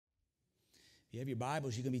If you have your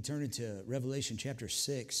Bibles, you can be turning to Revelation chapter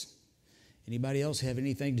 6. Anybody else have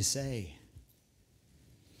anything to say?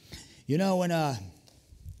 You know, when I'll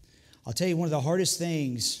tell you one of the hardest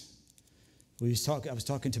things, I was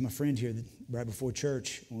talking to my friend here right before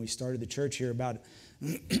church, when we started the church here about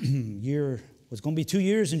a year, it's going to be 2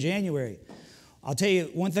 years in January. I'll tell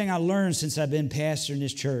you one thing I learned since I've been pastor in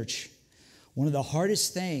this church. One of the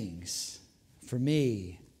hardest things for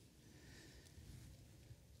me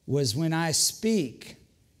was when I speak.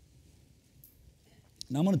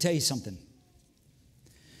 Now I'm going to tell you something.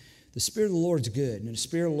 The Spirit of the Lord's good, and the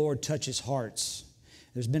Spirit of the Lord touches hearts.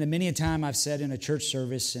 There's been many a time I've sat in a church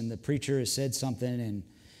service and the preacher has said something, and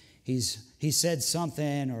he said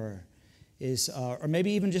something, or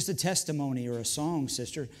maybe even just a testimony or a song,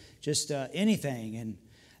 sister, just anything,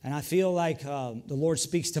 and I feel like the Lord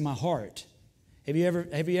speaks to my heart. Have you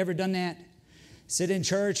ever done that? Sit in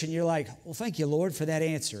church and you're like, well, thank you, Lord, for that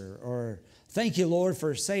answer, or thank you, Lord,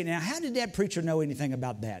 for saying. Now, how did that preacher know anything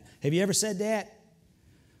about that? Have you ever said that?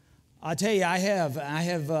 I'll tell you, I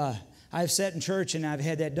have sat in church and I've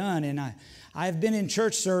had that done, and I've been in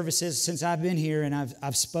church services since I've been here, and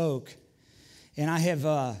I've spoke, and I have.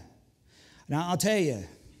 Now I'll tell you.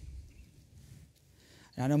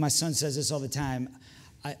 I know my son says this all the time.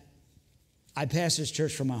 I pastor this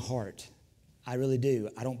church from my heart. I really do.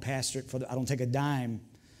 I don't pastor it I don't take a dime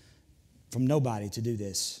from nobody to do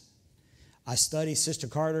this. I study Sister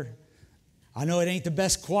Carter. I know it ain't the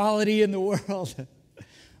best quality in the world,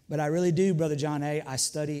 but I really do, Brother John A. I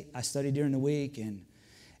study during the week, and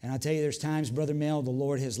I'll tell you, there's times, Brother Mel, the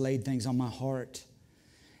Lord has laid things on my heart,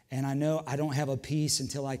 and I know I don't have a peace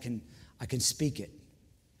until I can speak it.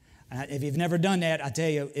 If you've never done that, I tell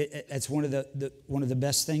you, it's one of the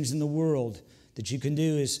best things in the world that you can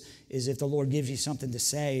do is if the Lord gives you something to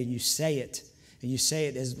say, and you say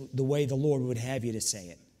it as the way the Lord would have you to say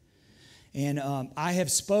it. And I have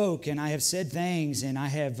spoke, and I have said things, and I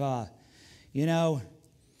have, I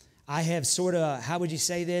have sort of, how would you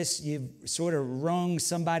say this? You've sort of rung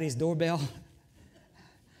somebody's doorbell.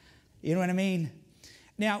 You know what I mean?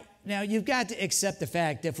 Now you've got to accept the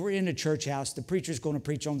fact that if we're in a church house, the preacher's going to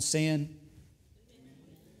preach on sin,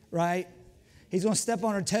 right? He's going to step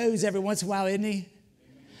on our toes every once in a while, isn't he?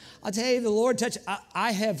 I'll tell you, the Lord touched.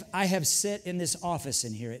 I have sat in this office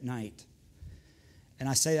in here at night, and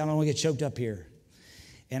I say I don't want to get choked up here,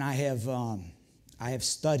 and I have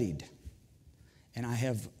studied, and I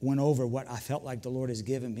have went over what I felt like the Lord has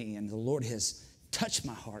given me, and the Lord has touched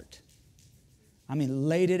my heart. I mean,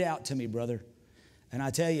 laid it out to me, brother. And I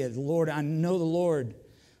tell you, I know the Lord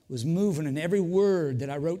was moving in every word that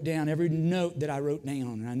I wrote down, every note that I wrote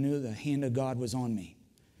down, and I knew the hand of God was on me.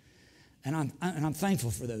 And I'm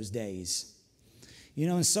thankful for those days. You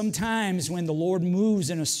know, and sometimes when the Lord moves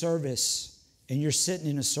in a service and you're sitting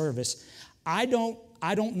in a service, I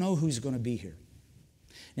don't know who's going to be here.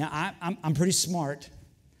 Now, I'm pretty smart.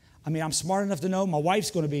 I mean, I'm smart enough to know my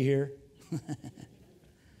wife's going to be here.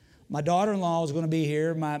 My daughter-in-law is going to be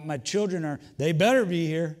here. My children they better be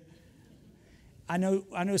here. I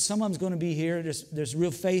know some of them's going to be here. There's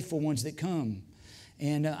real faithful ones that come.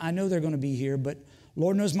 And I know they're going to be here, but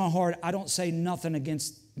Lord knows my heart. I don't say nothing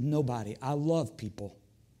against nobody. I love people.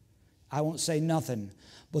 I won't say nothing.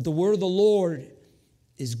 But the word of the Lord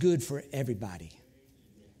is good for everybody.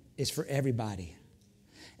 It's for everybody.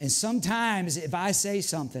 And sometimes if I say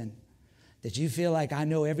something that you feel like I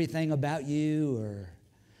know everything about you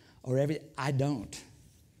I don't.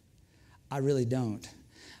 I really don't.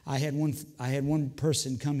 I had one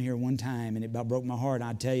person come here one time, and it about broke my heart.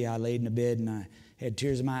 I tell you, I laid in the bed and I had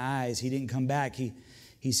tears in my eyes. He didn't come back.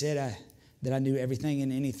 He said that I knew everything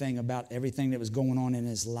and anything about everything that was going on in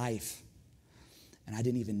his life, and I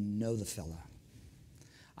didn't even know the fella.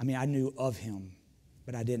 I mean, I knew of him,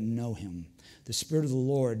 but I didn't know him. The Spirit of the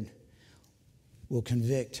Lord will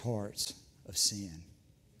convict hearts of sin.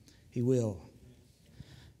 He will.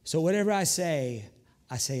 So whatever I say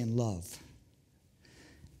in love.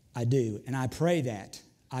 I do. And I pray that,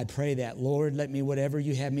 Lord, let me, whatever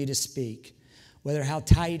you have me to speak, whether how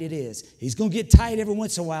tight it is. He's going to get tight every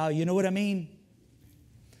once in a while. You know what I mean?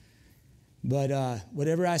 But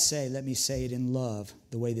whatever I say, let me say it in love,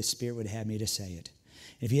 the way the Spirit would have me to say it.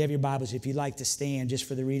 If you have your Bibles, if you'd like to stand just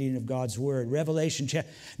for the reading of God's Word. Revelation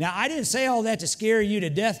chapter. Now, I didn't say all that to scare you to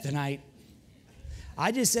death tonight.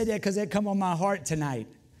 I just said that because that come on my heart tonight.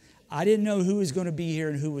 I didn't know who was going to be here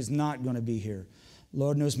and who was not going to be here.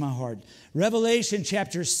 Lord knows my heart. Revelation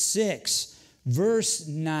chapter 6, verse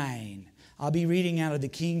 9. I'll be reading out of the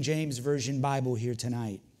King James Version Bible here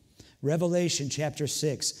tonight. Revelation chapter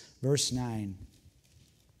 6, verse 9.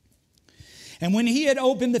 And when he had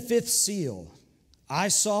opened the fifth seal, I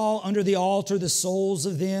saw under the altar the souls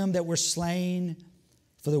of them that were slain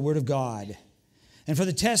for the word of God and for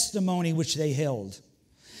the testimony which they held.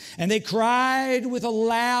 And they cried with a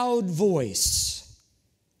loud voice,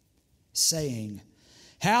 saying,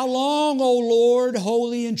 How long, O Lord,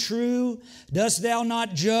 holy and true, dost thou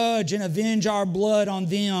not judge and avenge our blood on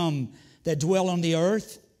them that dwell on the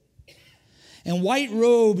earth? And white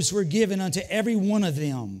robes were given unto every one of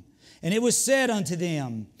them. And it was said unto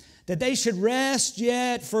them that they should rest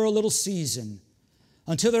yet for a little season,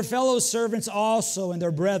 until their fellow servants also and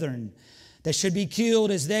their brethren that should be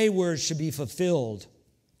killed as they were should be fulfilled.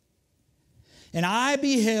 And I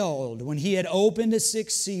beheld when he had opened the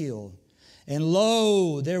sixth seal, and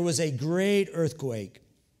lo, there was a great earthquake.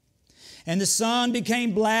 And the sun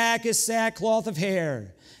became black as sackcloth of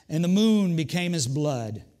hair, and the moon became as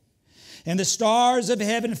blood. And the stars of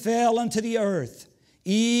heaven fell unto the earth,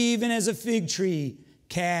 even as a fig tree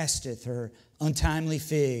casteth her untimely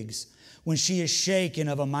figs, when she is shaken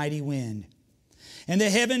of a mighty wind. And the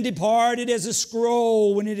heaven departed as a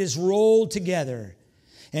scroll when it is rolled together.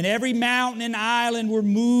 And every mountain and island were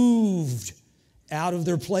moved out of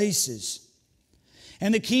their places.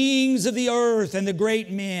 And the kings of the earth, and the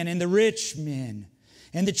great men, and the rich men,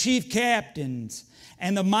 and the chief captains,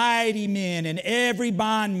 and the mighty men, and every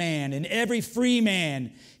bondman, and every free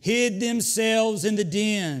man, hid themselves in the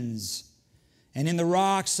dens and in the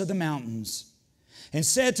rocks of the mountains, and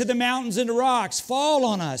said to the mountains and the rocks, Fall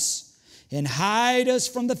on us, and hide us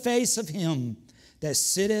from the face of him that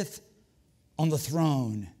sitteth on the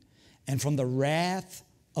throne, and from the wrath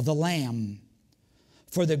of the Lamb.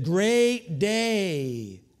 For the great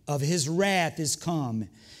day of his wrath is come,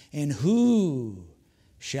 and who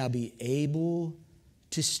shall be able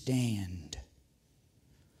to stand?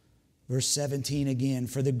 Verse 17 again,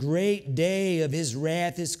 For the great day of his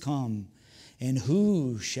wrath is come, and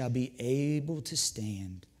who shall be able to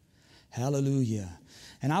stand? Hallelujah.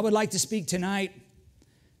 And I would like to speak tonight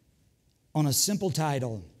on a simple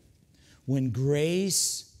title, When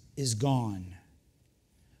Grace is Gone.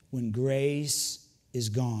 When Grace is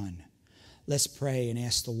Gone. Let's pray and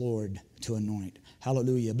ask the Lord to anoint.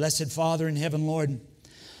 Hallelujah. Blessed Father in heaven, Lord,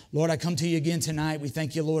 I come to you again tonight. We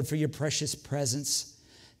thank you, Lord, for your precious presence.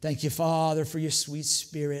 Thank you, Father, for your sweet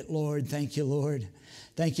Spirit, Lord. Thank you, Lord.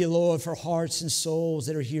 Thank you, Lord, for hearts and souls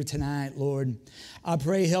that are here tonight, Lord. I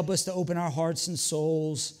pray, help us to open our hearts and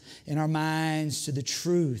souls and our minds to the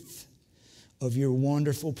truth of your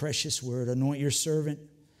wonderful, precious word. Anoint your servant,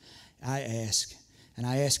 I ask. And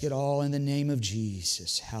I ask it all in the name of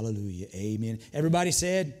Jesus. Hallelujah. Amen. Everybody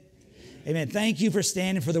said? Amen. Thank you for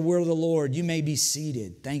standing for the word of the Lord. You may be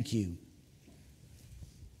seated. Thank you.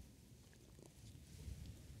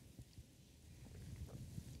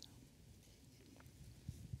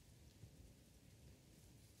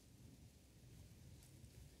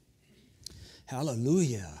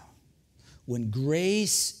 Hallelujah. When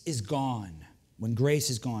grace is gone. When grace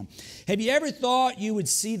is gone. Have you ever thought you would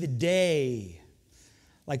see the day,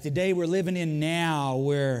 like the day we're living in now,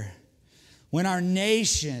 when our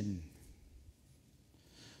nation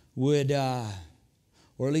would, or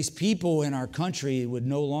at least people in our country would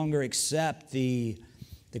no longer accept the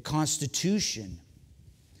Constitution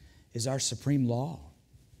as our supreme law,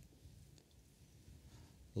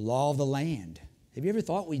 the law of the land? Have you ever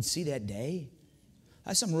thought we'd see that day?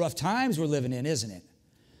 That's some rough times we're living in, isn't it?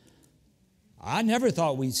 I never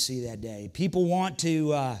thought we'd see that day. People want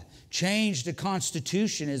to change the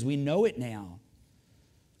Constitution as we know it now.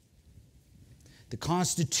 The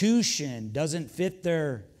Constitution doesn't fit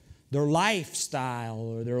their lifestyle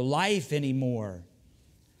or their life anymore.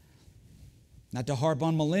 Not to harp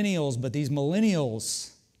on millennials, but these millennials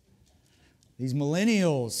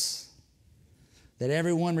that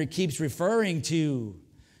everyone keeps referring to.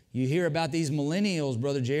 You hear about these millennials,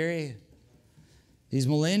 Brother Jerry. These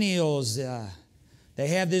millennials, they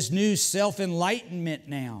have this new self-enlightenment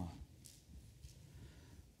now.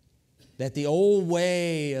 That the old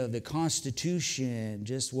way of the Constitution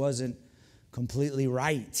just wasn't completely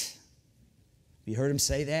right. You heard them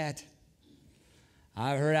say that?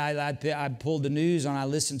 I heard, I pulled the news on, I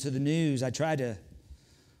listened to the news. To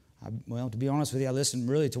be honest with you, I listened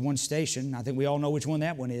really to one station. I think we all know which one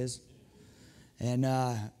that one is. And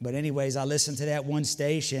but anyways, I listened to that one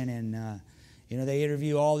station, and they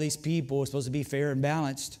interview all these people. It's supposed to be fair and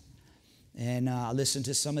balanced. And I listened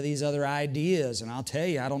to some of these other ideas, and I'll tell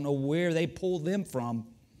you, I don't know where they pulled them from.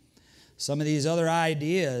 Some of these other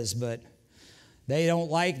ideas, but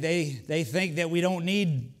they think that we don't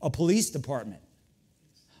need a police department.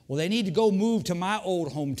 Well, they need to go move to my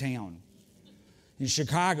old hometown in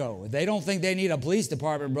Chicago. If they don't think they need a police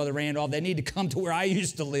department, Brother Randolph, they need to come to where I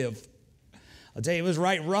used to live. I'll tell you, it was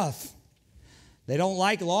right rough. They don't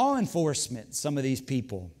like law enforcement, some of these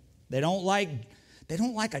people. They don't like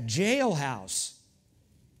a jailhouse.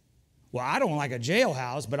 Well, I don't like a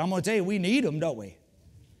jailhouse, but I'm going to tell you, we need them, don't we?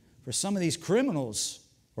 For some of these criminals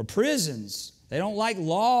or prisons. They don't like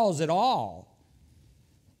laws at all.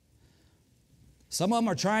 Some of them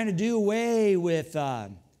are trying to do away with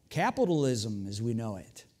capitalism as we know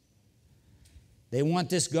it. They want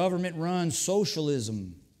this government-run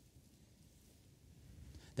socialism.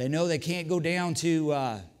 They know they can't go down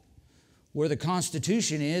to where the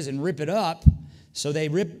Constitution is and rip it up. So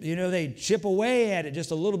they chip away at it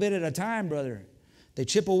just a little bit at a time, brother. They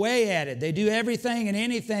chip away at it. They do everything and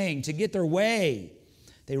anything to get their way.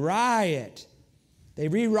 They riot. They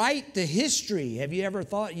rewrite the history. Have you ever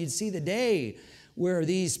thought you'd see the day where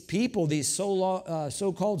these people, these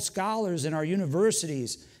so-called scholars in our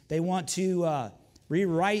universities, they want to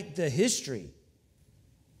rewrite the history?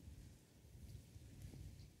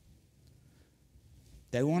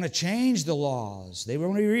 They want to change the laws. They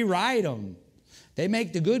want to rewrite them. They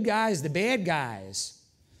make the good guys the bad guys.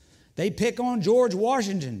 They pick on George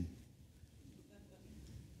Washington.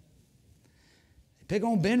 They pick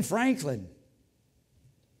on Ben Franklin.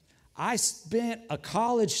 I spent a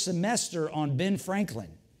college semester on Ben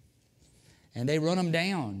Franklin, and they run him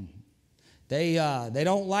down. They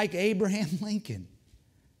don't like Abraham Lincoln.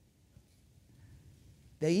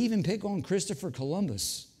 They even pick on Christopher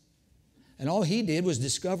Columbus. And all he did was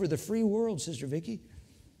discover the free world, Sister Vicki.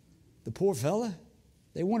 The poor fella.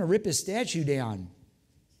 They want to rip his statue down.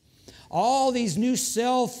 All these new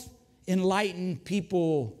self-enlightened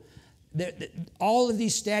people, all of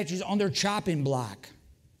these statues on their chopping block.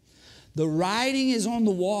 The writing is on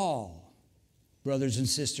the wall, brothers and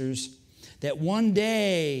sisters, that one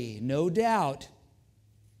day, no doubt,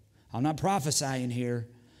 I'm not prophesying here,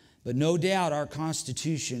 but no doubt our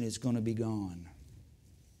Constitution is going to be gone.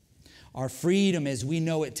 Our freedom as we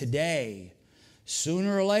know it today,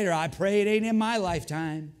 sooner or later, I pray it ain't in my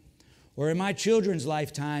lifetime or in my children's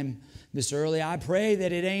lifetime, Miss Early. I pray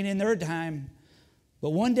that it ain't in their time. But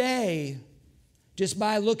one day, just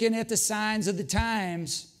by looking at the signs of the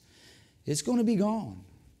times, it's going to be gone.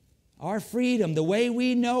 Our freedom, the way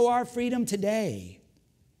we know our freedom today,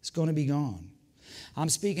 is going to be gone. I'm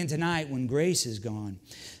speaking tonight when grace is gone.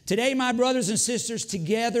 Today, my brothers and sisters,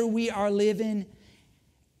 together we are living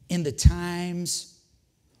in the times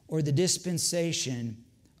or the dispensation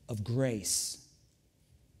of grace.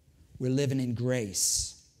 We're living in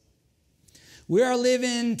grace. We are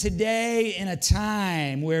living today in a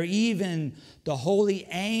time where even the holy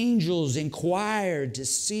angels inquired to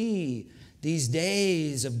see these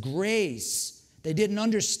days of grace. They didn't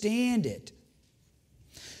understand it.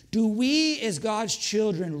 Do we as God's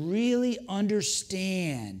children really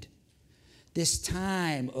understand this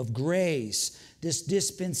time of grace, this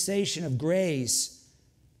dispensation of grace?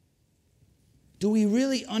 Do we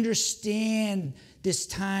really understand this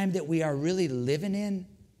time that we are really living in?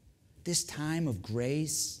 This time of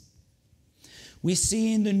grace? We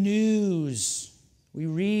see in the news, we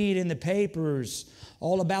read in the papers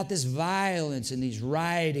all about this violence and these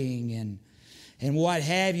rioting and what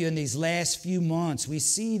have you in these last few months. We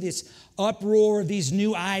see this uproar of these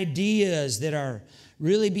new ideas that are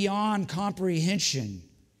really beyond comprehension.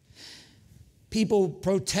 People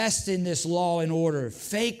protesting this law and order,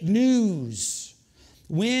 fake news,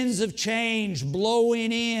 winds of change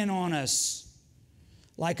blowing in on us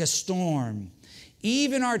like a storm.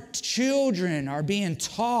 Even our children are being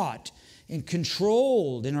taught and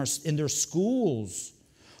controlled in their schools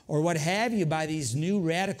or what have you by these new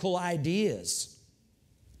radical ideas.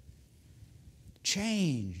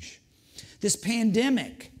 Change. This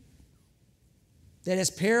pandemic that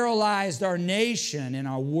has paralyzed our nation and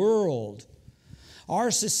our world.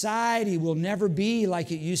 Our society will never be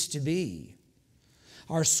like it used to be.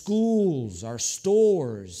 Our schools, our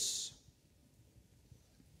stores.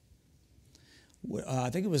 I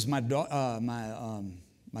think it was my daughter-in-law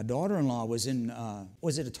was in,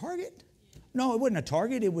 was it a Target? No, it wasn't a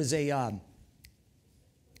Target. It was a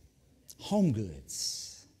Home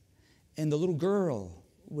Goods. And the little girl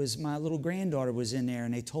my little granddaughter was in there,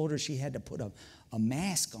 and they told her she had to put a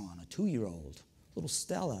mask on, a 2-year-old, little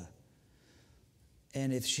Stella.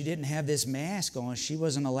 And if she didn't have this mask on, she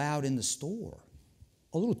wasn't allowed in the store.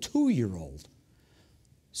 A little 2-year-old.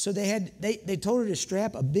 So they told her to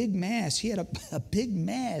strap a big mask. She had a big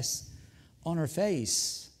mask on her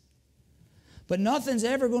face. But nothing's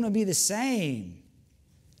ever going to be the same.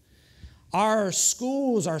 Our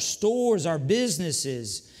schools, our stores, our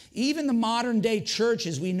businesses, even the modern day church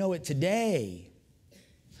as we know it today,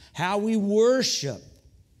 how we worship.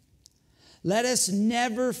 Let us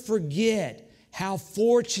never forget how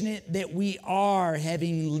fortunate that we are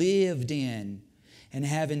having lived in and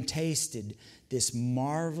having tasted this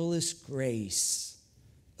marvelous grace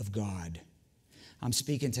of God. I'm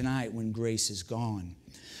speaking tonight when grace is gone.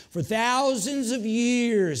 For thousands of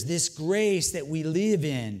years, this grace that we live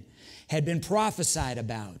in had been prophesied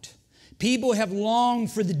about. People have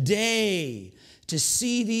longed for the day to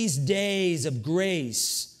see these days of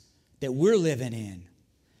grace that we're living in.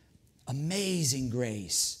 Amazing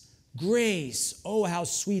grace. Grace. Oh, how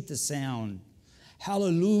sweet the sound.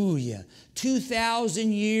 Hallelujah.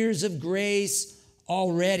 2,000 years of grace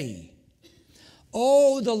already.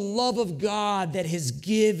 Oh, the love of God that has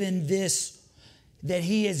given this, that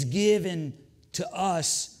He has given to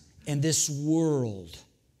us in this world.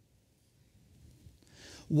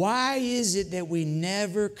 Why is it that we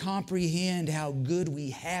never comprehend how good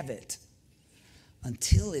we have it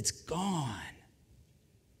until it's gone?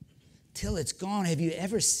 Till it's gone. Have you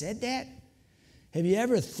ever said that? Have you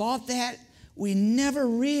ever thought that? We never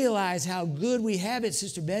realize how good we have it,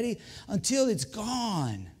 Sister Betty, until it's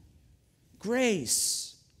gone.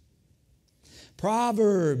 Grace.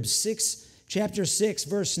 Proverbs chapter 6,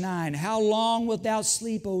 verse 9. How long wilt thou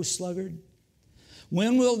sleep, O sluggard?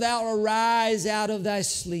 When wilt thou arise out of thy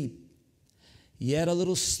sleep? Yet a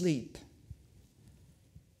little sleep,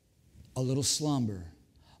 a little slumber,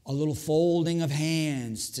 a little folding of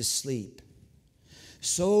hands to sleep.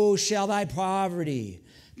 So shall thy poverty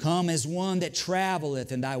come as one that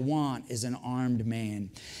traveleth, and thy want as an armed man.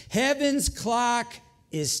 Heaven's clock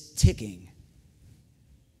is ticking.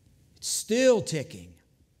 It's still ticking.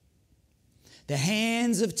 The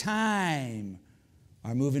hands of time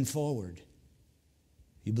are moving forward.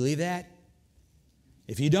 You believe that?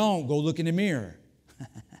 If you don't, go look in the mirror.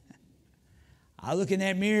 I look in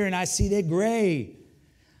that mirror and I see that gray.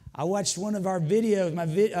 I watched one of our videos,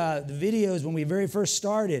 the videos when we very first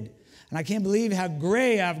started, and I can't believe how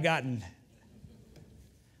gray I've gotten.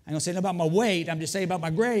 I'm going to say nothing about my weight. I'm just saying about my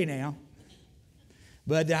gray now.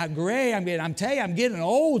 But how gray I'm getting. I'm telling you, I'm getting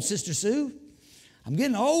old, Sister Sue. I'm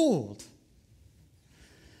getting old.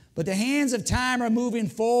 But the hands of time are moving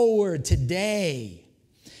forward today.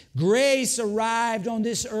 Grace arrived on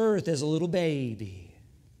this earth as a little baby,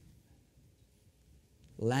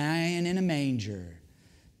 lying in a manger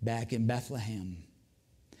back in Bethlehem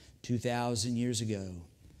 2,000 years ago.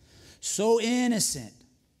 So innocent,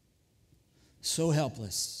 so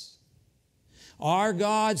helpless. Our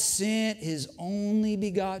God sent His only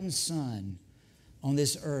begotten Son on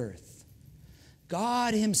this earth.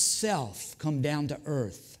 God Himself come down to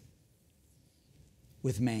earth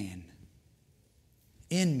with man.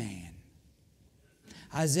 In man.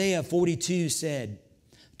 Isaiah 42 said,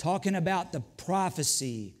 talking about the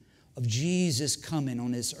prophecy of Jesus coming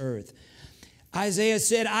on this earth. Isaiah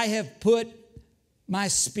said, I have put my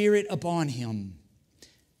spirit upon him.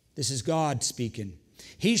 This is God speaking.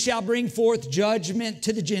 He shall bring forth judgment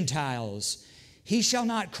to the Gentiles. He shall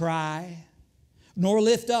not cry, nor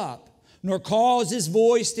lift up, nor cause his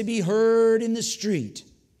voice to be heard in the street.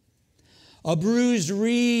 A bruised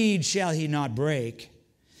reed shall he not break,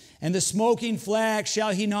 and the smoking flax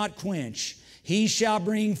shall he not quench. He shall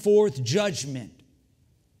bring forth judgment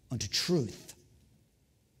unto truth.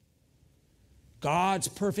 God's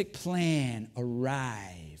perfect plan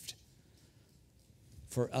arrived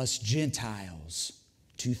for us Gentiles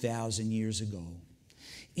 2,000 years ago.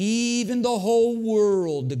 Even the whole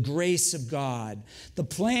world, the grace of God, the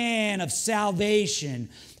plan of salvation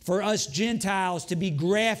for us Gentiles to be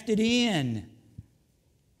grafted in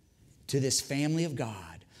to this family of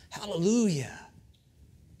God. Hallelujah.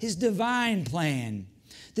 His divine plan.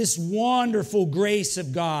 This wonderful grace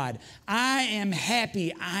of God. I am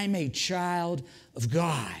happy I'm a child of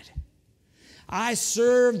God. I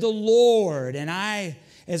serve the Lord, and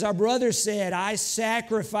as our brother said, I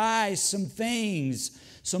sacrifice some things,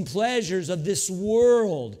 some pleasures of this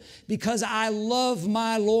world because I love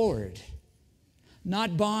my Lord.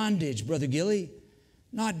 Not bondage, Brother Gilly.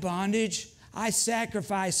 Not bondage. I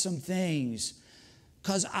sacrifice some things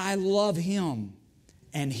because I love Him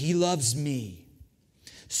and He loves me.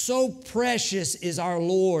 So precious is our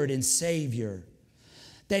Lord and Savior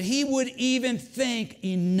that He would even think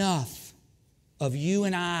enough of you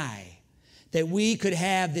and I that we could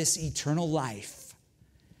have this eternal life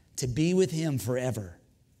to be with Him forever.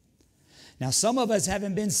 Now, some of us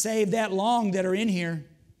haven't been saved that long that are in here,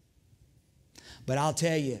 but I'll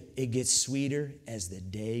tell you, it gets sweeter as the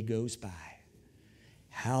day goes by.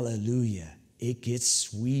 Hallelujah. It gets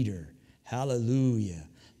sweeter. Hallelujah.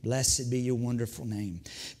 Blessed be your wonderful name.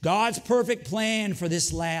 God's perfect plan for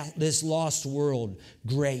this lost world,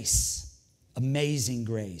 grace, amazing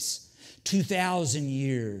grace. 2,000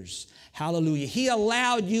 years. Hallelujah. He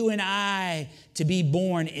allowed you and I to be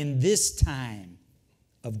born in this time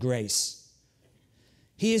of grace.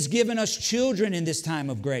 He has given us children in this time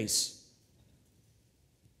of grace.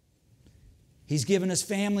 He's given us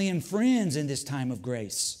family and friends in this time of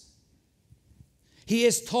grace. He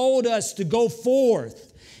has told us to go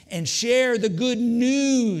forth and share the good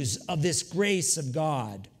news of this grace of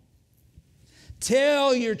God.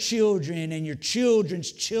 Tell your children and your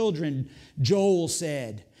children's children, Joel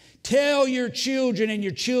said. Tell your children and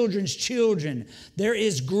your children's children, there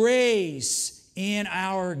is grace in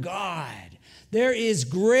our God. There is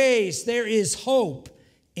grace, there is hope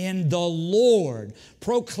in the Lord.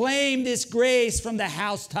 Proclaim this grace from the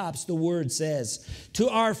housetops, the Word says, to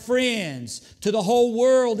our friends, to the whole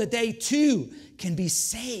world, that they too can be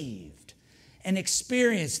saved and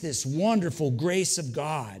experience this wonderful grace of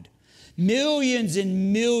God. Millions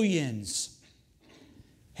and millions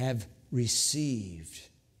have received,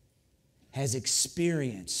 has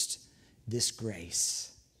experienced this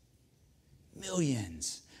grace.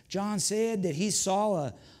 Millions. John said that he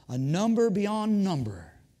saw a number beyond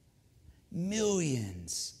number.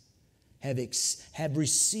 Millions have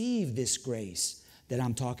received this grace that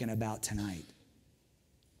I'm talking about tonight.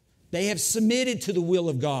 They have submitted to the will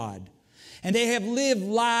of God, and they have lived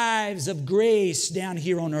lives of grace down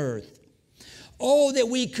here on earth. Oh, that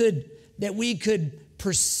we could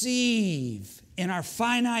perceive in our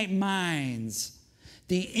finite minds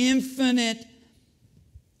the infinite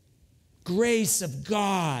grace of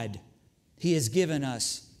God He has given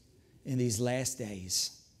us in these last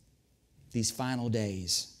days, these final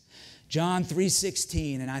days. John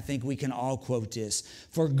 3:16, and I think we can all quote this.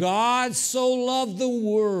 For God so loved the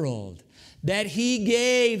world that He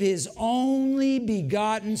gave His only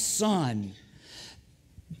begotten Son,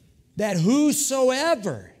 that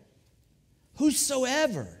whosoever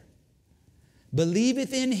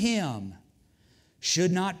believeth in Him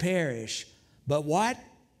should not perish, but what?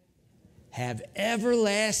 Have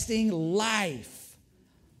everlasting life.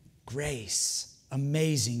 Grace.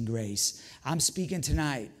 Amazing grace. I'm speaking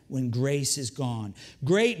tonight when grace is gone.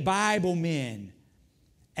 Great Bible men,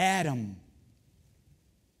 Adam,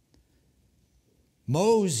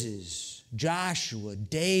 Moses, Joshua,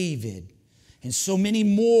 David, and so many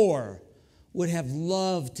more would have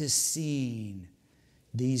loved to see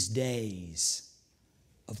these days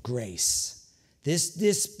of grace. This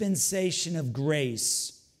dispensation of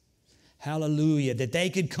grace. Hallelujah. That they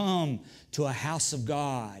could come to a house of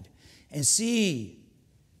God and see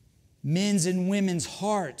men's and women's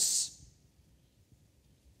hearts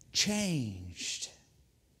changed.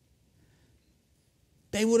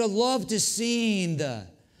 They would have loved to see the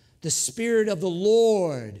Spirit of the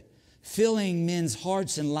Lord filling men's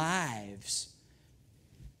hearts and lives.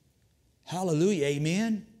 Hallelujah.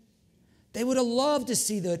 Amen. They would have loved to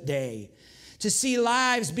see that day, to see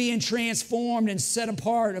lives being transformed and set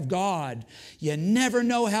apart of God. You never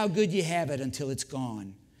know how good you have it until it's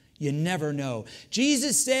gone. You never know.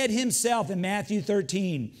 Jesus said Himself in Matthew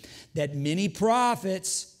 13 that many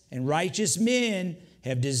prophets and righteous men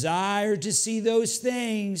have desired to see those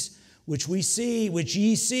things which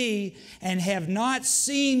ye see, and have not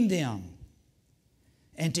seen them,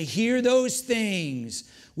 and to hear those things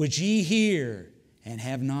which ye hear, and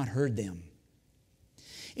have not heard them.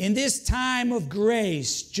 In this time of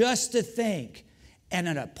grace, just to think, at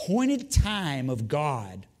an appointed time of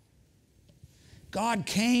God, God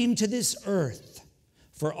came to this earth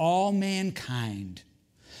for all mankind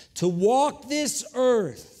to walk this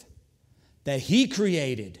earth that He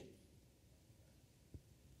created,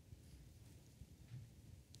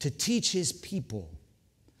 to teach His people,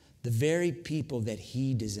 the very people that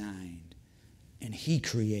He designed and He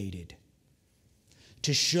created,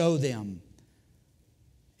 to show them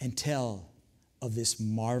and tell of this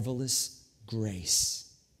marvelous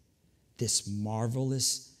grace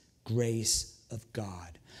of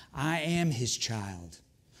God. I am His child.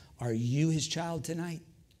 Are you His child tonight?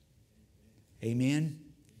 Amen.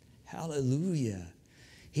 Hallelujah.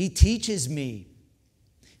 He teaches me.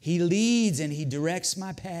 He leads and He directs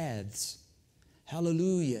my paths.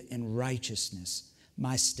 Hallelujah. In righteousness,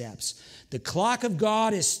 my steps. The clock of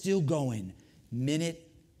God is still going,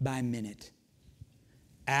 minute by minute,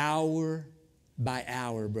 hour by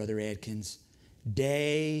hour, Brother Adkins,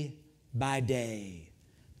 day by day.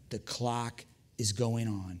 The clock is going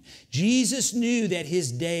on. Jesus knew that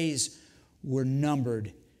His days were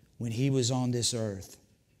numbered when He was on this earth.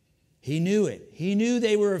 He knew it. He knew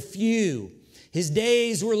they were a few. His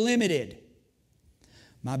days were limited.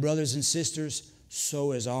 My brothers and sisters,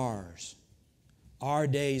 so is ours. Our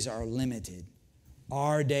days are limited.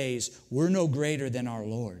 Our days, we're no greater than our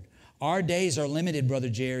Lord. Our days are limited, Brother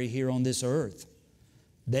Jerry, here on this earth.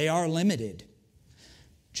 They are limited.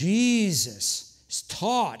 Jesus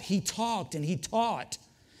taught, He talked and He taught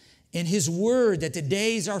in His Word that the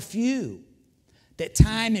days are few, that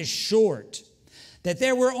time is short, that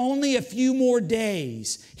there were only a few more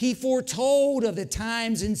days. He foretold of the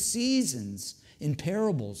times and seasons in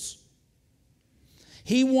parables.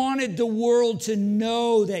 He wanted the world to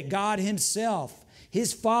know that God Himself,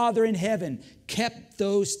 His Father in heaven, kept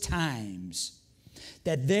those times,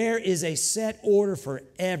 that there is a set order for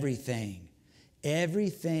everything.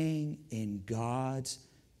 Everything in God's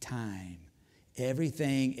time.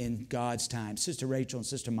 Everything in God's time. Sister Rachel and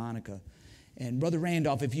Sister Monica and Brother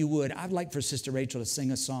Randolph, if you would, I'd like for Sister Rachel to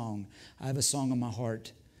sing a song. I have a song on my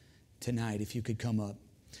heart tonight, if you could come up.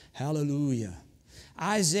 Hallelujah.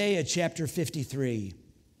 Isaiah chapter 53.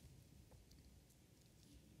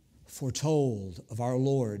 Foretold of our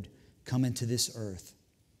Lord coming to this earth.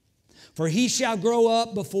 For He shall grow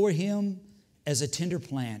up before Him as a tender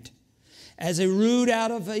plant, as a root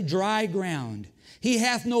out of a dry ground. He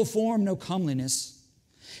hath no form, no comeliness.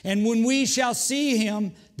 And when we shall see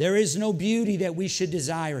Him, there is no beauty that we should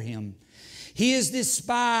desire Him. He is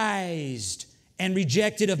despised and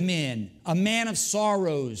rejected of men, a man of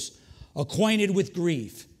sorrows, acquainted with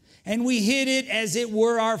grief. And we hid it as it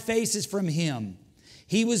were our faces from Him.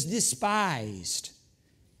 He was despised,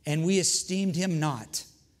 and we esteemed Him not.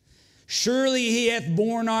 Surely He hath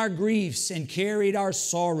borne our griefs and carried our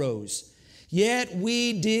sorrows. Yet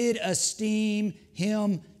we did esteem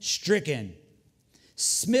Him stricken,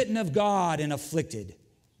 smitten of God and afflicted.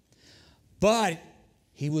 But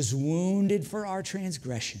He was wounded for our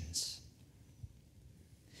transgressions.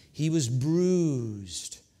 He was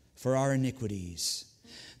bruised for our iniquities.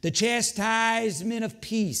 The chastisement of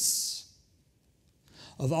peace,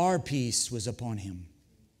 of our peace, was upon Him.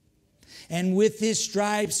 And with His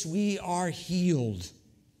stripes we are healed.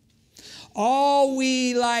 All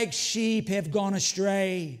we like sheep have gone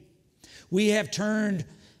astray. We have turned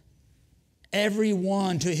every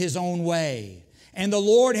one to his own way. And the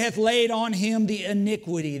Lord hath laid on Him the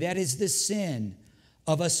iniquity, that is the sin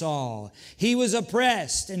of us all. He was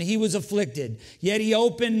oppressed and He was afflicted, yet He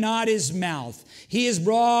opened not His mouth. He is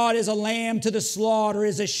brought as a lamb to the slaughter,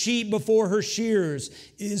 as a sheep before her shearers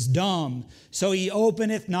is dumb. So He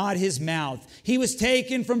openeth not His mouth. He was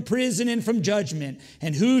taken from prison and from judgment.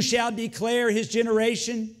 And who shall declare His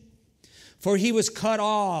generation? For He was cut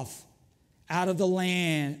off out of the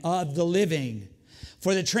land of the living.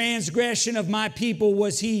 For the transgression of my people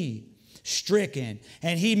was He stricken,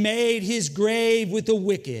 and He made His grave with the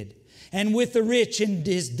wicked and with the rich in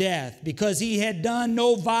His death, because He had done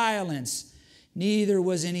no violence, neither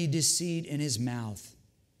was any deceit in His mouth.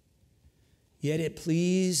 Yet it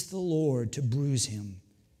pleased the Lord to bruise Him.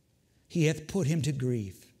 He hath put Him to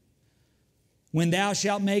grief. When thou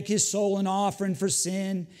shalt make His soul an offering for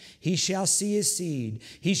sin, He shall see His seed.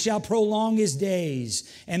 He shall prolong His days,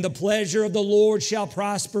 and the pleasure of the Lord shall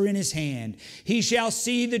prosper in His hand. He shall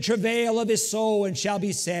see the travail of His soul and shall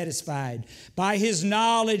be satisfied. By His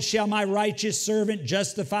knowledge shall my righteous servant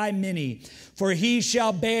justify many, for he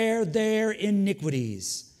shall bear their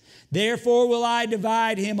iniquities. Therefore will I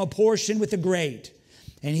divide him a portion with the great,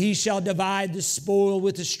 and he shall divide the spoil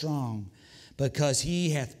with the strong, because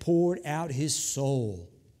he hath poured out his soul.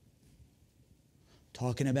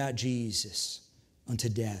 Talking about Jesus unto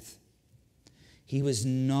death. He was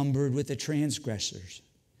numbered with the transgressors,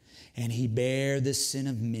 and He bare the sin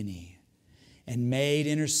of many, and made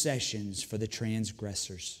intercessions for the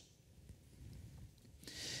transgressors.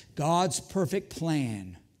 God's perfect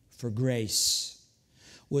plan for grace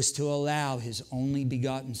was to allow His only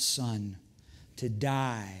begotten Son to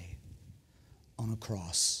die on a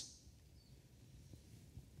cross.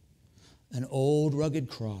 An old rugged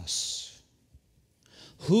cross.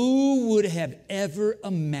 Who would have ever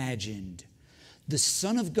imagined the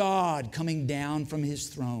Son of God coming down from His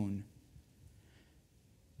throne,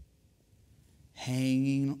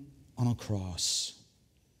 hanging on a cross?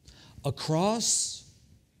 A cross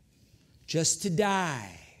just to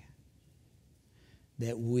die,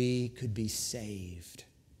 that we could be saved.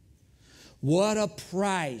 What a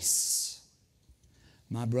price,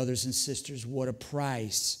 my brothers and sisters, what a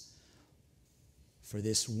price for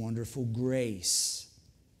this wonderful grace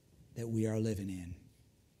that we are living in.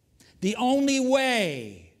 The only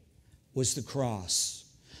way was the cross.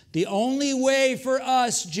 The only way for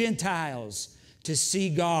us Gentiles to see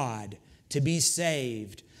God, to be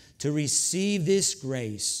saved, to receive this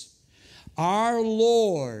grace. Our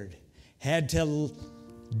Lord had to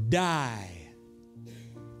die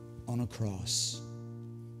on a cross.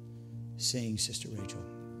 Sing, Sister Rachel.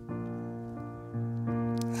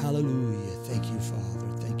 Hallelujah. Thank you, Father.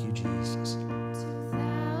 Thank you, Jesus.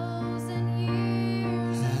 2,000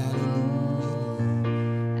 years Hallelujah.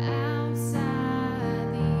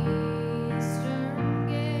 outside the eastern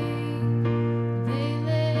gate, they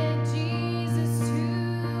led Jesus to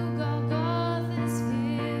Golgotha's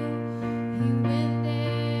hill. He went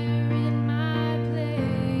there in my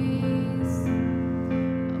place.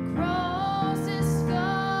 Across his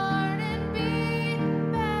scarred and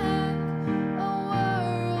beaten back, a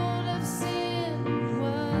world of sin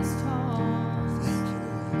was torn. Thank you,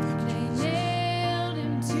 Lord. Thank you, They Jesus. nailed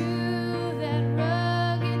him to that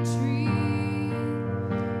rugged tree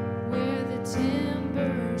where the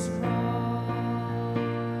timbers crossed.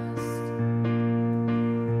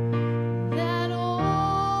 That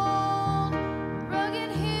old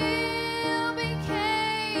rugged hill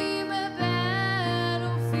became a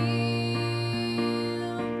battlefield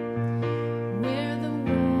where the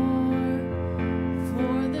war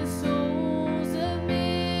for the souls of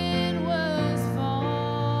men was fought.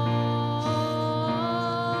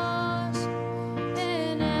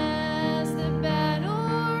 And as the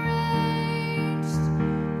battle raged,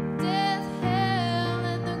 death, hell,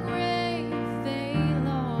 and the grave they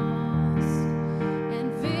lost,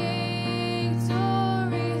 and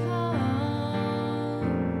victory hung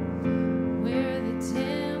where the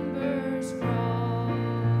timbers crossed.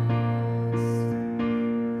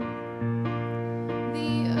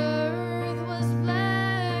 The earth was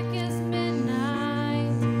black as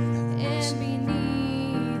midnight, and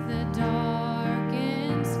beneath the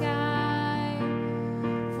darkened sky,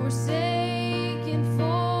 forsaken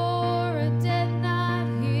for a death not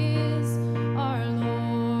his, our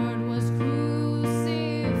Lord was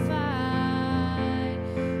crucified,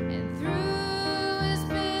 and through his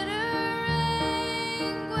bitter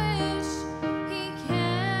anguish he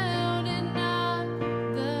counted not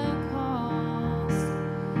the cost.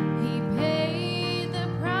 He paid the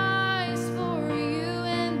price for you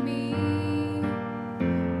and me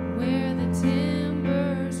where the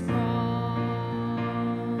timbers crossed.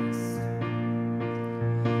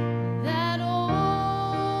 That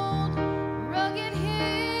old rugged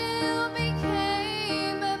hill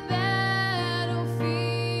became a battlefield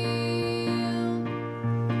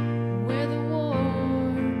where the war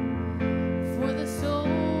for the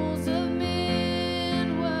souls of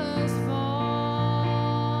men was fought.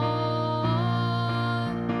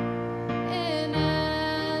 And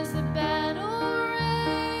as the battle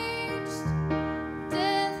raged,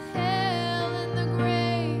 death, hell, and the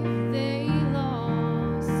grave they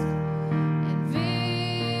lost, and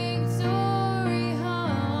victory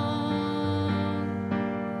hung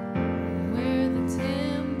where the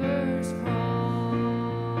timbers crossed.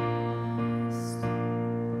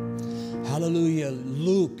 Hallelujah.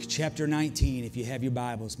 Luke chapter 19. If you have your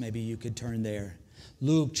Bibles, maybe you could turn there.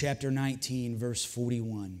 Luke chapter 19, verse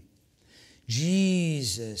 41.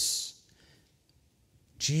 Jesus.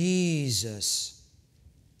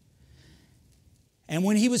 And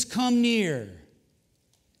when he was come near,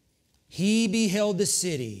 he beheld the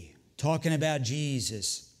city, talking about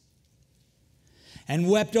Jesus, and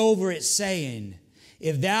wept over it, saying,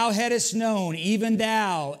 If thou hadst known, even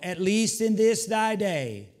thou, at least in this thy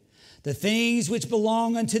day, the things which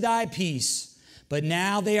belong unto thy peace, but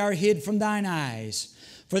now they are hid from thine eyes.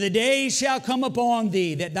 For the days shall come upon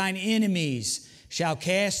thee that thine enemies shall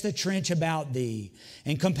cast a trench about thee,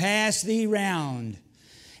 and compass thee round,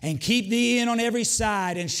 and keep thee in on every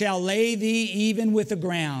side, and shall lay thee even with the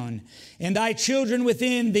ground, and thy children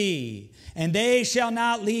within thee, and they shall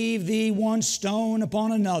not leave thee one stone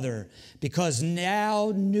upon another, because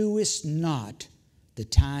thou knewest not the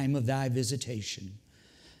time of thy visitation.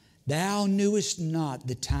 Thou knewest not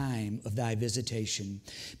the time of thy visitation.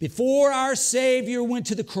 Before our Savior went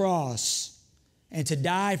to the cross and to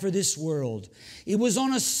die for this world, it was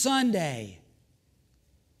on a Sunday,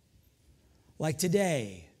 like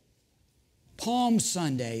today. Palm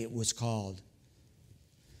Sunday it was called.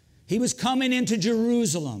 He was coming into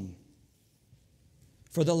Jerusalem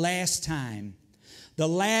for the last time, the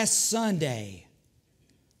last Sunday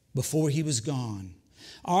before he was gone.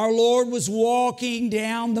 Our Lord was walking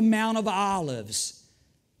down the Mount of Olives,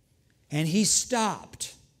 and he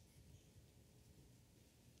stopped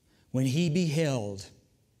when he beheld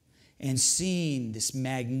and seen this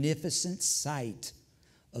magnificent sight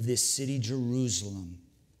of this city, Jerusalem.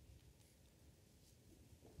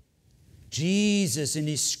 Jesus in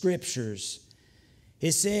his scriptures,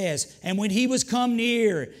 it says, and when he was come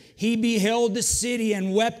near, he beheld the city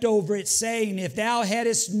and wept over it, saying, If thou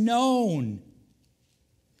hadst known,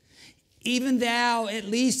 even thou, at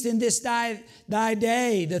least in this thy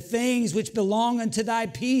day, the things which belong unto thy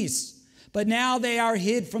peace, but now they are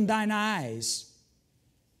hid from thine eyes.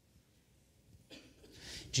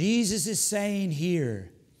 Jesus is saying here,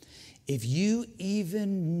 if you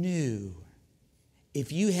even knew,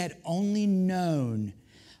 if you had only known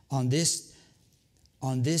on this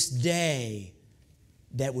day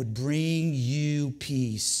that would bring you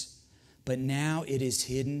peace, but now it is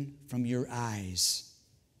hidden from your eyes.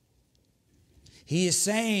 He is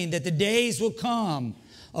saying that the days will come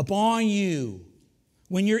upon you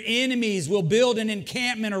when your enemies will build an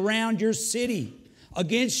encampment around your city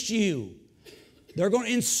against you. They're going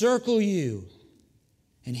to encircle you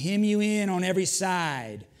and hem you in on every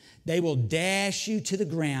side. They will dash you to the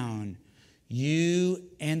ground, you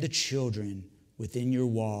and the children within your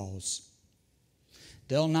walls.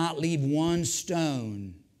 They'll not leave one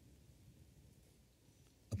stone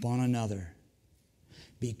upon another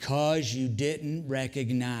because you didn't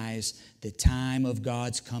recognize the time of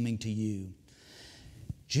God's coming to you.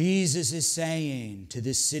 Jesus is saying to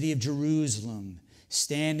this city of Jerusalem,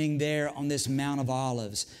 standing there on this Mount of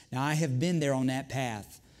Olives. Now, I have been there on that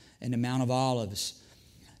path in the Mount of Olives.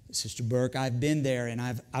 Sister Burke, I've been there, and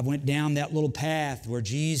I went down that little path where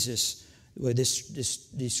Jesus, where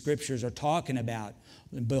these scriptures are talking about.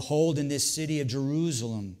 Behold, in this city of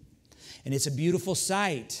Jerusalem. And it's a beautiful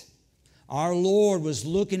sight. Our Lord was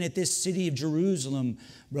looking at this city of Jerusalem,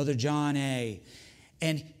 Brother John A.,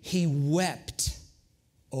 and He wept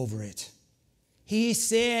over it. He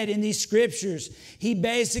said in these scriptures, He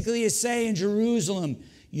basically is saying, Jerusalem,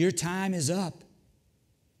 your time is up.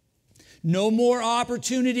 No more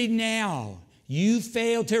opportunity now. You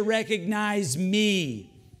failed to recognize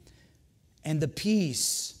me and the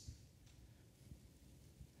peace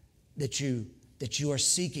that you are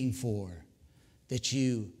seeking for, that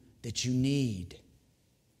you need.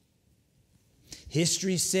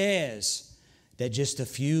 History says that just a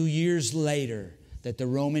few years later, that the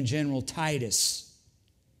Roman general Titus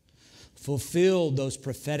fulfilled those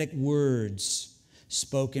prophetic words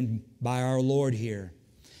spoken by our Lord here.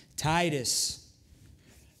 Titus,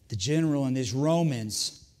 the general, and these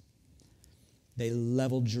Romans, they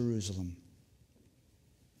leveled Jerusalem.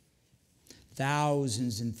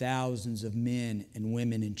 Thousands and thousands of men and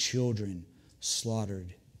women and children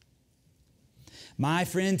slaughtered. My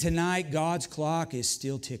friend, tonight, God's clock is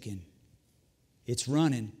still ticking. It's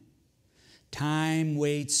running. Time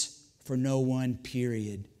waits for no one,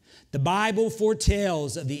 period. The Bible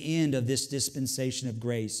foretells of the end of this dispensation of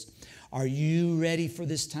grace. Are you ready for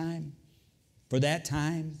this time? For that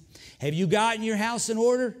time? Have you gotten your house in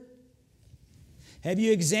order? Have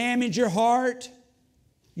you examined your heart,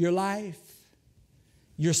 your life,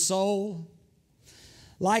 your soul?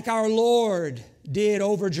 Like our Lord did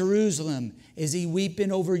over Jerusalem, is He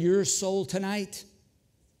weeping over your soul tonight?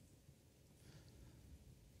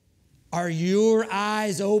 Are your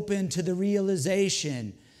eyes open to the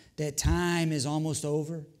realization that time is almost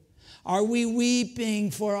over? Are we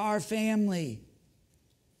weeping for our family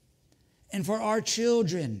and for our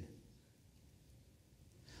children?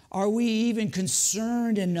 Are we even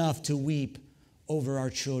concerned enough to weep over our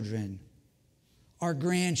children, our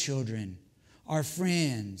grandchildren, our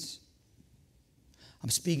friends? I'm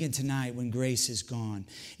speaking tonight when grace is gone.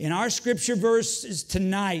 In our scripture verses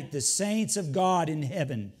tonight, the saints of God in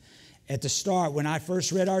heaven, at the start, when I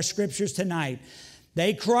first read our scriptures tonight,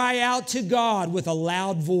 they cry out to God with a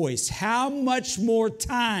loud voice, how much more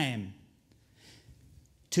time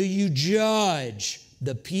till you judge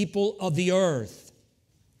the people of the earth?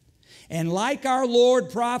 And like our Lord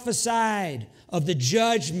prophesied of the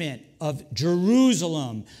judgment of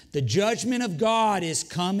Jerusalem, the judgment of God is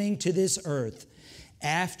coming to this earth.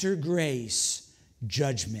 After grace,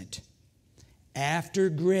 judgment. After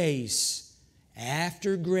grace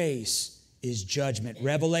is judgment.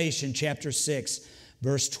 Revelation chapter 6,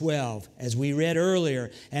 verse 12, as we read earlier.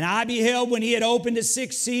 And I beheld when He had opened the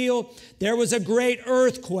sixth seal, there was a great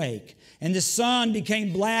earthquake, and the sun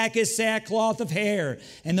became black as sackcloth of hair,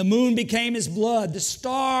 and the moon became as blood. The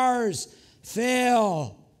stars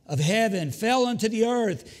of heaven fell unto the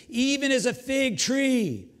earth, even as a fig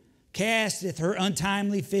tree casteth her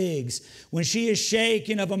untimely figs when she is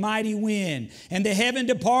shaken of a mighty wind. And the heaven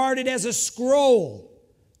departed as a scroll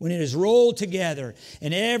when it is rolled together,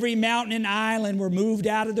 and every mountain and island were moved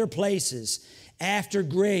out of their places. After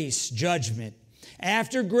grace, judgment.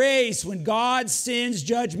 After grace, when God sends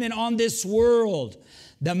judgment on this world,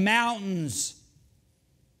 the mountains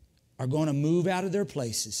are going to move out of their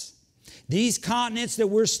places. These continents that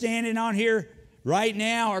we're standing on here right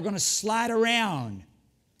now are going to slide around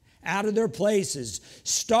out of their places.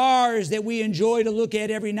 Stars that we enjoy to look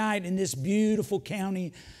at every night in this beautiful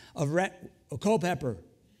county of Culpeper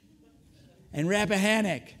and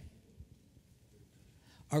Rappahannock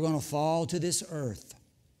are going to fall to this earth.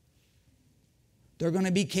 They're going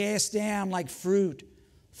to be cast down like fruit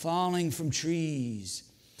falling from trees.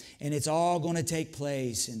 And it's all going to take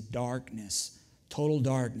place in darkness, total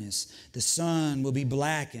darkness. The sun will be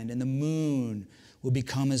blackened and the moon will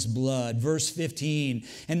become as blood. Verse 15,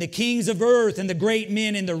 and the kings of earth and the great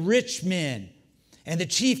men and the rich men and the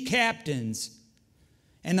chief captains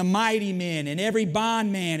and the mighty men and every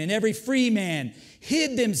bondman and every free man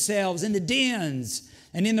hid themselves in the dens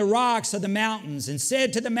and in the rocks of the mountains, and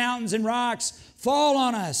said to the mountains and rocks, fall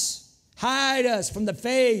on us, hide us from the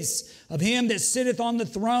face of him that sitteth on the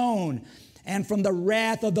throne, and from the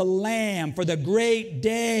wrath of the Lamb, for the great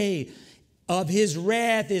day of his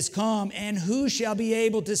wrath is come, and who shall be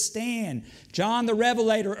able to stand? John the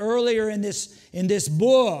Revelator, earlier in this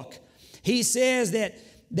book, he says that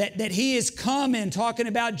he is coming, talking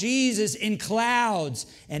about Jesus, in clouds,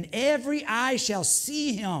 and every eye shall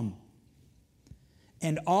see him.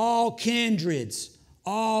 And all kindreds,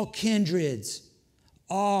 all.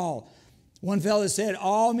 One fellow said,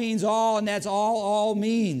 all means all, and that's all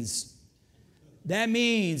means. That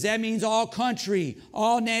means all country,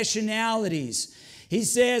 all nationalities. He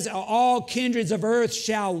says, all kindreds of earth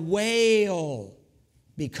shall wail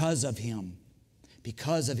because of him,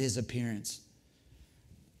 because of his appearance,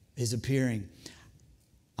 his appearing.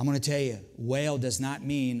 I'm going to tell you, wail does not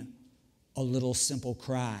mean a little simple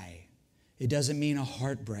cry. It doesn't mean a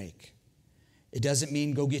heartbreak. It doesn't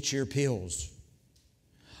mean go get your pills.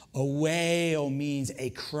 A wail means a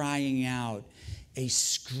crying out, a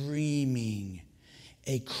screaming,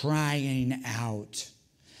 a crying out,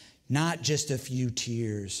 not just a few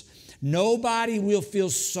tears. Nobody will feel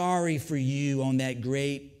sorry for you on that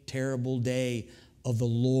great, terrible day of the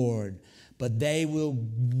Lord, but they will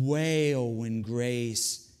wail when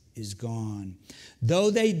grace is gone. Though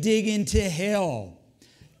they dig into hell,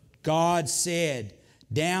 God said,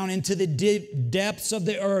 down into the depths of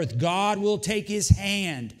the earth, God will take his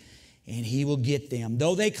hand and he will get them.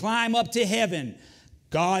 Though they climb up to heaven,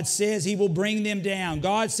 God says he will bring them down.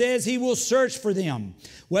 God says he will search for them.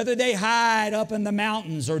 Whether they hide up in the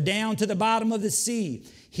mountains or down to the bottom of the sea,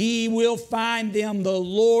 he will find them. The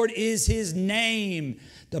Lord is his name.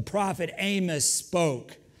 The prophet Amos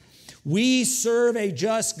spoke. We serve a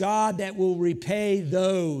just God that will repay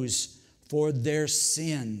those for their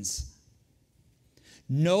sins.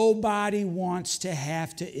 Nobody wants to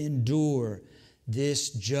have to endure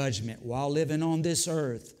this judgment while living on this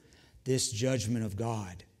earth, this judgment of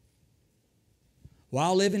God.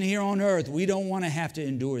 While living here on earth, we don't want to have to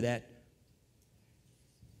endure that.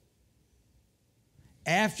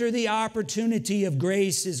 After the opportunity of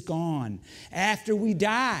grace is gone, after we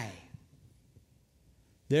die,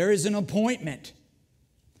 there is an appointment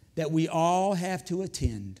that we all have to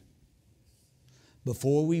attend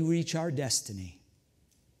before we reach our destiny.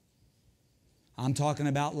 I'm talking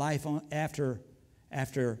about life after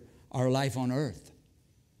our life on earth.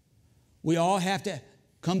 We all have to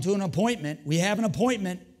come to an appointment. We have an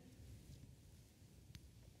appointment.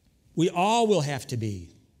 We all will have to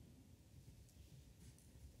be.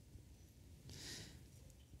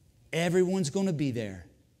 Everyone's going to be there.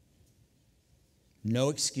 No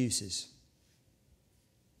excuses.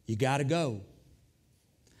 You got to go.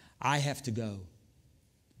 I have to go.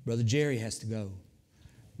 Brother Jerry has to go.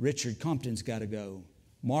 Richard Compton's got to go.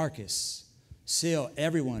 Marcus, Sil,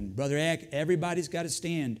 everyone, Brother Eck, everybody's got to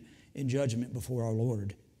stand in judgment before our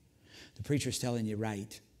Lord. The preacher's telling you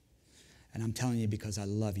right. And I'm telling you because I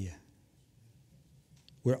love you.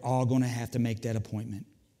 We're all going to have to make that appointment.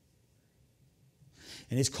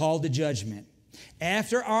 And it's called the judgment.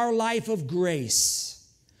 After our life of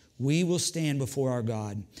grace, we will stand before our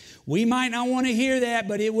God. We might not want to hear that,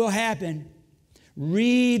 but it will happen.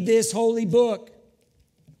 Read this holy book.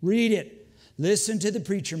 Read it. Listen to the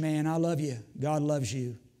preacher, man. I love you. God loves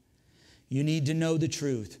you. You need to know the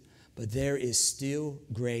truth. But there is still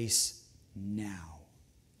grace now.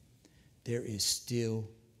 There is still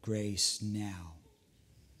grace now.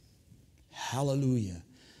 Hallelujah.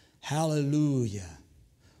 Hallelujah.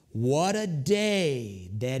 What a day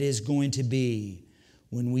that is going to be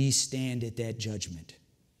when we stand at that judgment.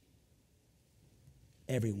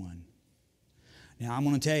 Everyone. Now, I'm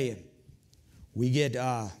going to tell you, we get,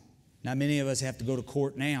 not many of us have to go to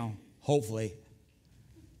court now, hopefully,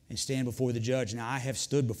 and stand before the judge. Now, I have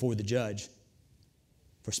stood before the judge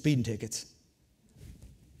for speeding tickets.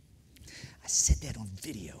 I said that on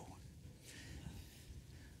video.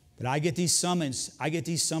 But I get these summons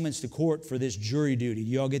to court for this jury duty. Do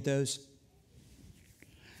you all get those?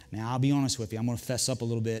 Now, I'll be honest with you. I'm going to fess up a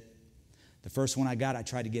little bit. The first one I got, I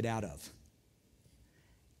tried to get out of.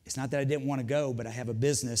 It's not that I didn't want to go, but I have a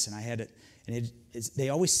business, and And they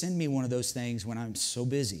always send me one of those things when I'm so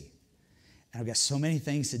busy. And I've got so many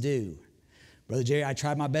things to do. Brother Jerry, I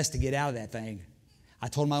tried my best to get out of that thing. I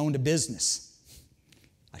told them I owned a business.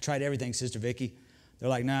 I tried everything, Sister Vicki. They're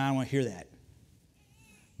like, no, I don't want to hear that.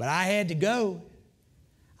 But I had to go.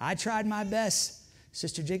 I tried my best,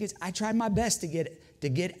 Sister Jenkins. I tried my best to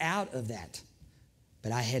get out of that.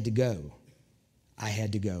 But I had to go. I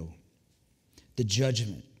had to go. The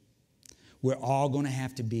judgment. We're all going to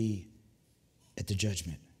have to be at the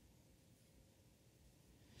judgment.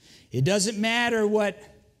 It doesn't matter what.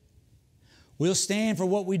 We'll stand for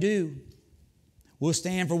what we do. We'll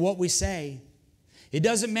stand for what we say. It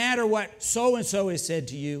doesn't matter what so-and-so has said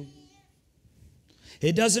to you.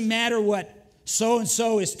 It doesn't matter what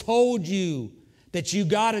so-and-so has told you that you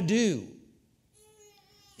got to do.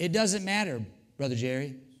 It doesn't matter, Brother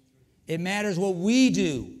Jerry. It matters what we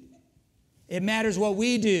do. It matters what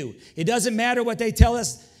we do. It doesn't matter what they tell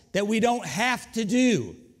us that we don't have to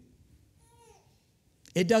do.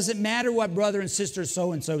 It doesn't matter what brother and sister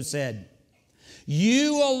so-and-so said.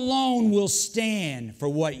 You alone will stand for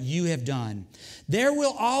what you have done. There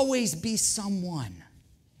will always be someone.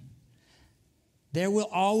 There will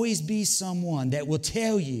always be someone that will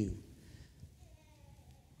tell you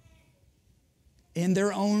in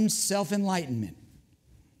their own self-enlightenment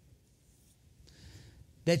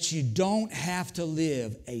that you don't have to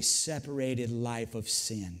live a separated life of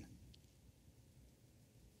sin.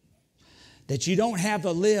 That you don't have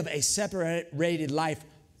to live a separated life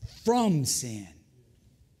from sin.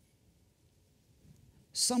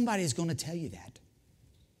 Somebody's going to tell you that.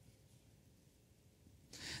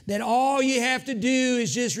 That all you have to do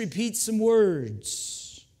is just repeat some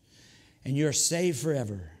words and you're saved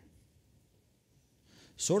forever.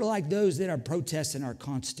 Sort of like those that are protesting our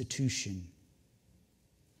Constitution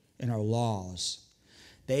and our laws.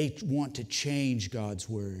 They want to change God's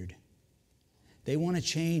Word. They want to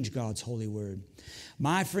change God's holy Word.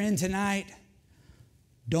 My friend, tonight,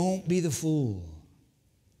 don't be the fool.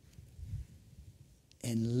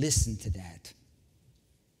 And listen to that.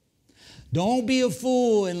 Don't be a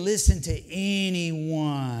fool and listen to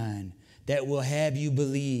anyone that will have you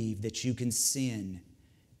believe that you can sin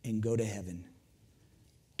and go to heaven.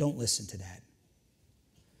 Don't listen to that.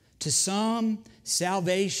 To some,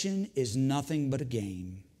 salvation is nothing but a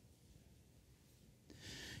game.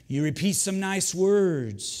 You repeat some nice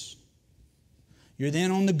words. You're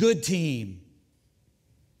then on the good team.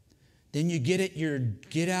 Then you get your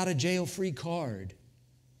get out of jail free card.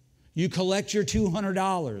 You collect your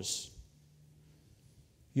 $200,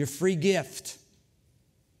 your free gift,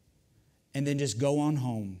 and then just go on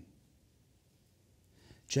home.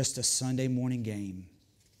 Just a Sunday morning game.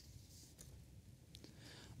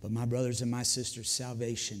 But my brothers and my sisters,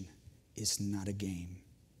 salvation is not a game.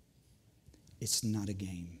 It's not a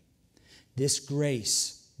game. This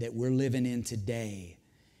grace that we're living in today,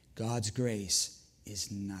 God's grace, is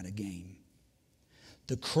not a game.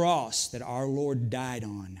 The cross that our Lord died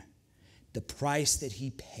on, the price that He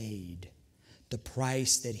paid,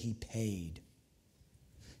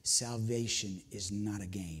 salvation is not a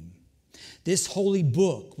game. This holy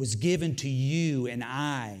book was given to you and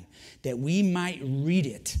I that we might read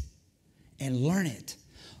it and learn it,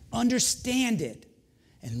 understand it,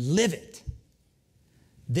 and live it.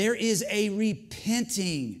 There is a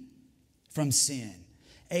repenting from sin,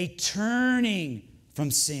 a turning from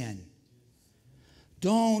sin.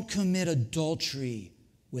 Don't commit adultery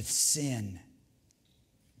with sin.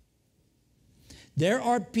 There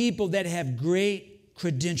are people that have great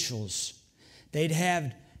credentials. They've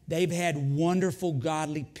had wonderful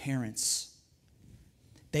godly parents.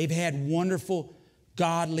 They've had wonderful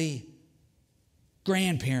godly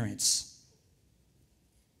grandparents.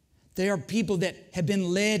 There are people that have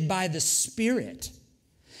been led by the Spirit.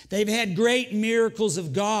 They've had great miracles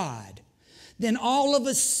of God. Then all of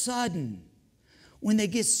a sudden, when they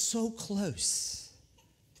get so close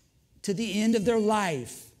to the end of their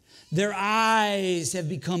life, their eyes have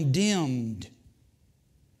become dimmed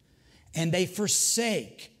and they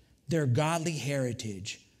forsake their godly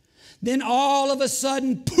heritage. Then all of a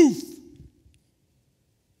sudden, poof,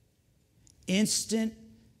 instant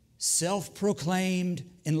self-proclaimed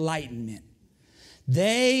enlightenment.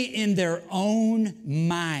 They, in their own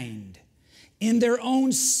mind, in their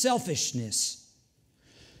own selfishness,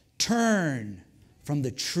 turn from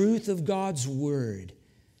the truth of God's Word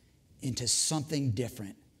into something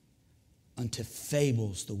different, unto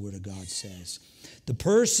fables, the Word of God says. The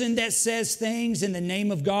person that says things in the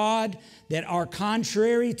name of God that are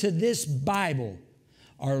contrary to this Bible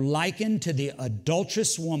are likened to the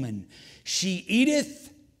adulterous woman. She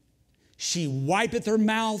eateth, she wipeth her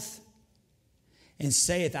mouth, and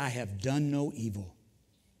saith, I have done no evil.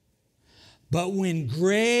 But when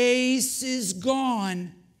grace is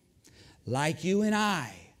gone, like you and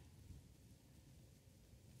I,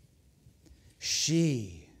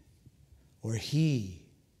 she or he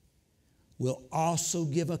will also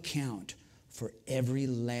give account for every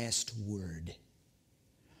last word.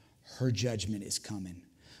 Her judgment is coming.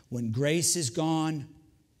 When grace is gone,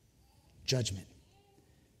 judgment.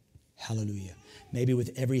 Hallelujah. Maybe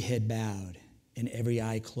with every head bowed and every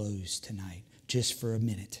eye closed tonight, just for a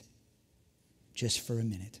minute. Just for a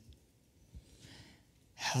minute.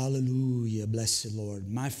 Hallelujah. Bless the Lord.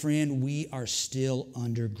 My friend, we are still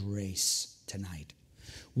under grace tonight.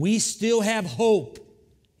 We still have hope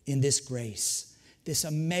in this grace, this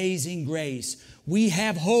amazing grace. We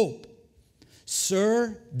have hope.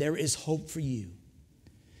 Sir, there is hope for you.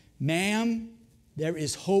 Ma'am, there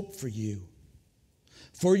is hope for you.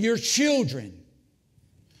 For your children,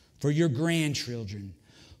 for your grandchildren,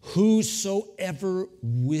 whosoever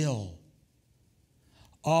will.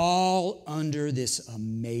 All under this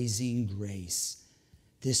amazing grace,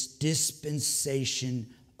 this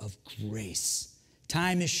dispensation of grace.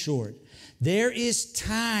 Time is short. There is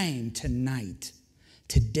time tonight,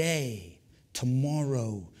 today,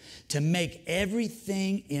 tomorrow, to make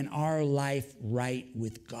everything in our life right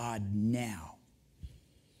with God now.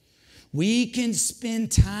 We can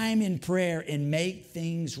spend time in prayer and make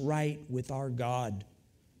things right with our God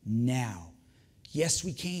now. Yes,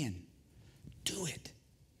 we can. Do it.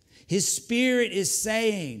 His Spirit is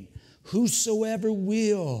saying, whosoever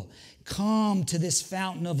will come to this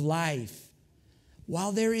fountain of life.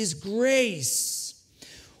 While there is grace,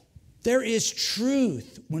 there is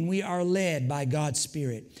truth when we are led by God's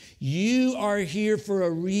Spirit. You are here for a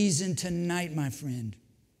reason tonight, my friend.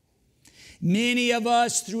 Many of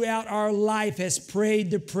us throughout our life has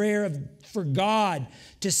prayed the prayer for God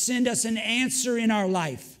to send us an answer in our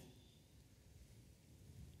life.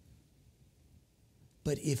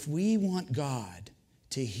 But if we want God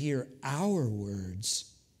to hear our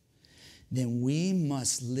words, then we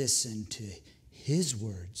must listen to His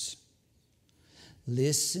words.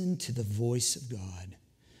 Listen to the voice of God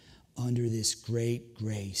under this great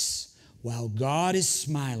grace. While God is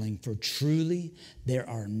smiling, for truly there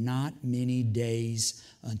are not many days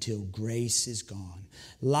until grace is gone.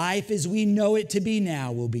 Life as we know it to be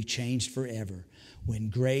now will be changed forever. When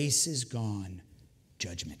grace is gone,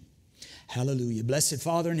 judgment. Hallelujah. Blessed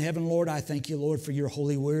Father in heaven, Lord, I thank you, Lord, for your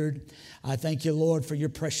holy word. I thank you, Lord, for your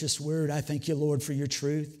precious word. I thank you, Lord, for your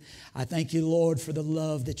truth. I thank you, Lord, for the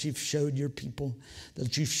love that you've showed your people,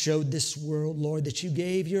 that you've showed this world, Lord, that you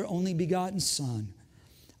gave your only begotten Son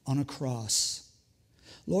on a cross.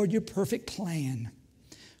 Lord, your perfect plan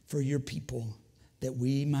for your people, that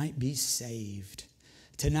we might be saved.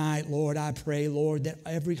 Tonight, Lord, I pray, Lord, that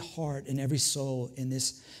every heart and every soul in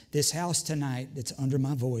this house tonight that's under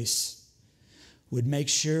my voice would make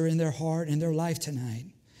sure in their heart and their life tonight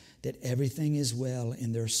that everything is well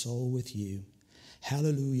in their soul with you.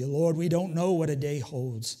 Hallelujah. Lord, we don't know what a day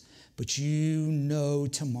holds, but you know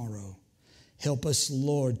tomorrow. Help us,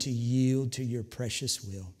 Lord, to yield to your precious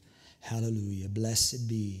will. Hallelujah. Blessed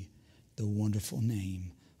be the wonderful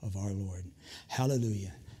name of our Lord.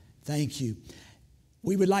 Hallelujah. Thank you.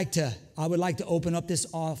 I would like to open up this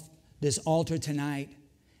altar tonight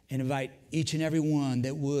and invite each and every one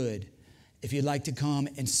that would, if you'd like to come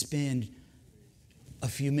and spend a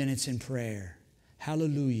few minutes in prayer.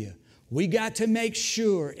 Hallelujah. We got to make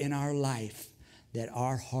sure in our life that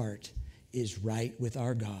our heart is right with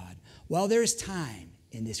our God while there's time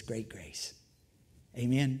in this great grace.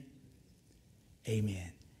 Amen.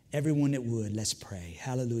 Amen. Everyone that would, let's pray.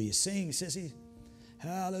 Hallelujah. Sing, sissy.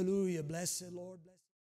 Hallelujah. Blessed Lord.